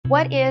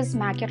What is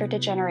macular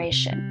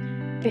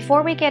degeneration?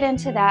 Before we get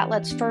into that,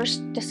 let's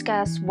first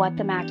discuss what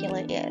the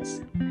macula is.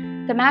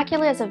 The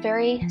macula is a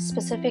very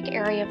specific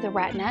area of the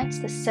retina. It's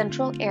the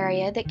central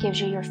area that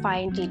gives you your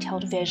fine,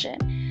 detailed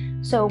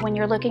vision. So when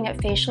you're looking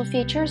at facial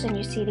features and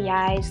you see the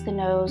eyes, the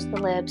nose, the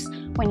lips,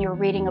 when you're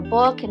reading a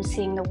book and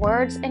seeing the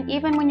words, and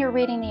even when you're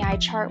reading the eye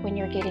chart when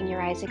you're getting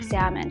your eyes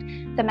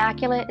examined, the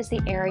macula is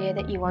the area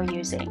that you are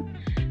using.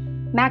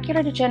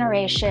 Macular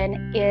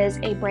degeneration is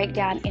a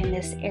breakdown in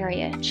this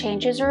area.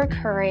 Changes are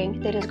occurring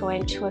that is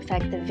going to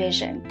affect the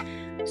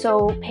vision.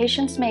 So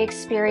patients may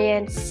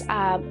experience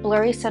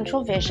blurry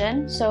central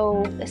vision.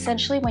 So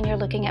essentially when you're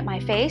looking at my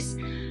face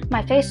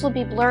will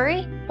be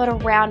blurry, but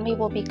around me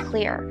will be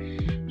clear.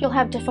 You'll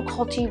have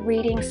difficulty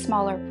reading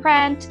smaller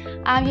print.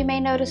 You may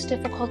notice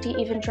difficulty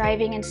even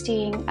driving and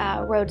seeing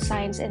road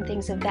signs and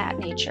things of that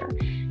nature.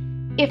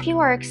 If you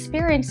are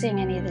experiencing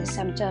any of these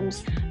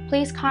symptoms,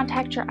 please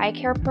contact your eye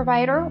care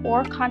provider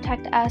or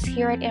contact us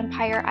here at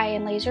Empire Eye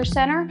and Laser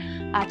Center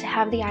to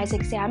have the eyes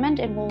examined,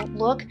 and we'll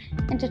look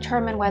and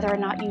determine whether or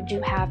not you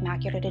do have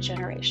macular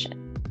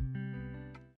degeneration.